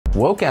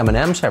Woke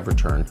M&Ms have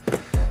returned.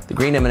 The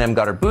green M&M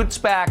got her boots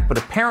back, but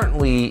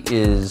apparently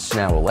is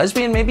now a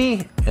lesbian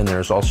maybe, and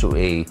there's also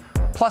a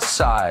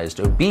plus-sized,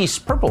 obese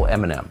purple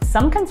M&M.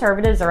 Some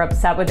conservatives are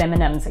upset with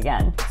M&Ms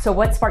again. So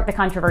what sparked the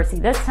controversy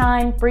this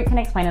time? Brit can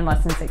explain in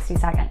less than 60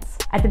 seconds.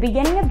 At the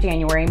beginning of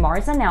January,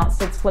 Mars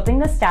announced it's flipping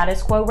the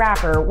status quo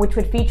wrapper, which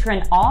would feature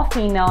an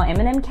all-female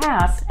M&M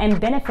cast and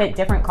benefit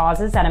different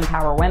causes that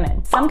empower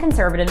women. Some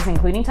conservatives,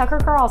 including Tucker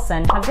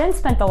Carlson, have then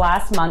spent the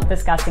last month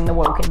discussing the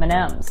woke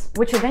M&Ms,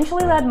 which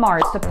eventually led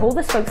Mars to pull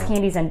the spokes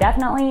candies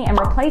indefinitely and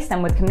replace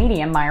them with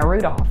comedian Maya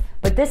Rudolph.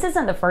 But this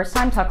isn't the first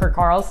time Tucker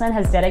Carlson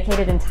has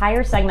dedicated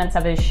entire segments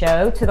of his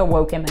show to the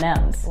woke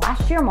M&Ms.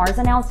 Last year, Mars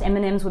announced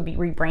M&Ms would be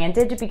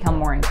rebranded to become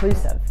more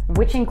inclusive,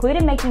 which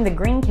included making the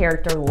green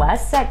character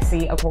less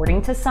sexy,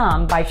 according to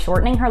some, by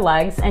shortening her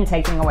legs and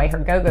taking away her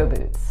go-go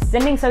boots,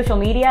 sending social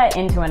media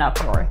into an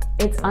uproar.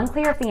 It's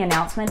unclear if the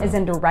announcement is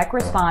in direct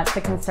response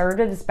to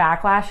conservatives'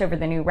 backlash over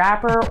the new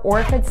wrapper or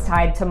if it's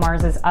tied to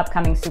Mars's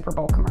upcoming Super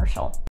Bowl commercial.